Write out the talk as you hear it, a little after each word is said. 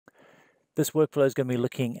This workflow is going to be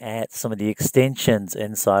looking at some of the extensions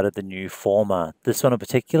inside of the new Forma. This one in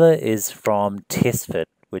particular is from Testfit,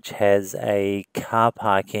 which has a car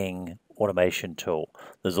parking automation tool.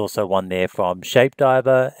 There's also one there from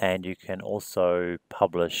Shapediver, and you can also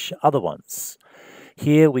publish other ones.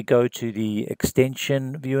 Here we go to the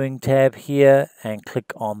extension viewing tab here and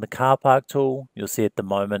click on the car park tool. You'll see at the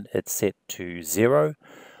moment it's set to 0.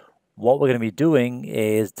 What we're going to be doing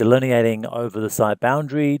is delineating over the site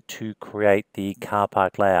boundary to create the car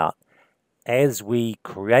park layout. As we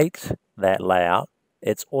create that layout,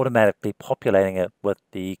 it's automatically populating it with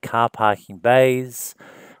the car parking bays,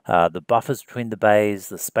 the buffers between the bays,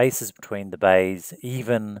 the spaces between the bays,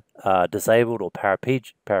 even disabled or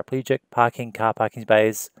paraplegic car parking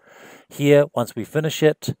bays. Here, once we finish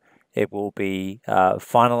it, it will be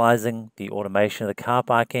finalizing the automation of the car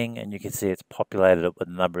parking, and you can see it's populated it with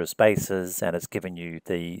a number of spaces, and it's given you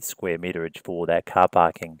the square meterage for that car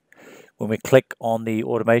parking. When we click on the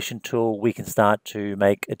automation tool, we can start to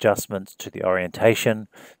make adjustments to the orientation.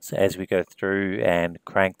 So as we go through and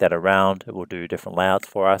crank that around, it will do different layouts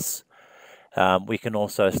for us. We can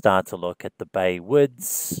also start to look at the bay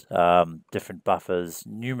widths, different buffers,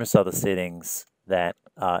 numerous other settings that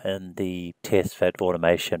are in the Testfit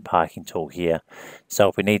automation parking tool here. So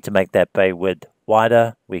if we need to make that bay width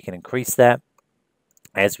wider, we can increase that.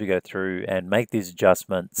 As we go through and make these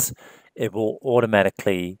adjustments, it will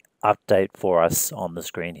automatically update for us on the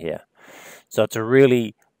screen here. So it's a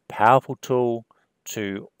really powerful tool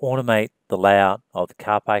to automate the layout of the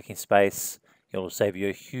car parking space. It will save you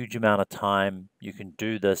a huge amount of time. You can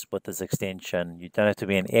do this with this extension. You don't have to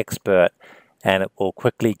be an expert, and it will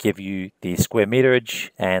quickly give you the square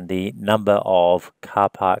meterage and the number of car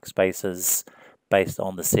park spaces based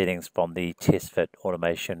on the settings from the Testfit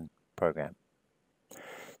automation program.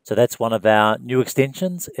 So that's one of our new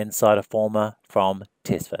extensions inside of Forma from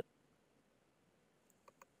Testfit.